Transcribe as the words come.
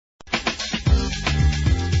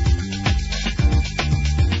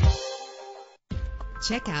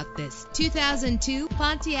Check out this 2002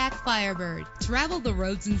 Pontiac Firebird. Travel the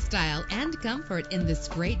roads in style and comfort in this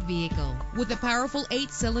great vehicle with a powerful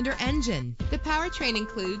 8-cylinder engine. The powertrain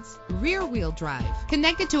includes rear-wheel drive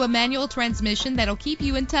connected to a manual transmission that'll keep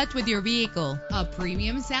you in touch with your vehicle. A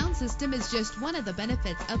premium sound system is just one of the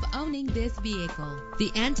benefits of owning this vehicle.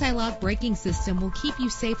 The anti-lock braking system will keep you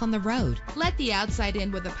safe on the road. Let the outside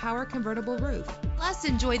in with a power convertible roof. Plus,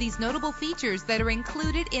 enjoy these notable features that are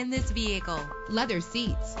included in this vehicle: leather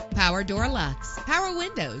seats, power door locks, power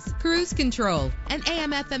windows, cruise control, an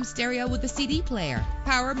AM/FM stereo with a CD player,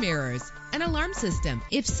 power mirrors, an alarm system.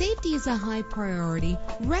 If safety is a high priority,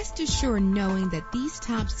 rest assured knowing that these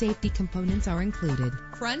top safety components are included: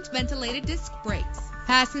 front ventilated disc brakes,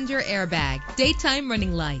 passenger airbag, daytime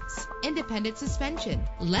running lights, independent suspension.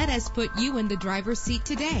 Let us put you in the driver's seat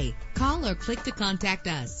today. Call or click to contact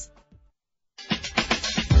us.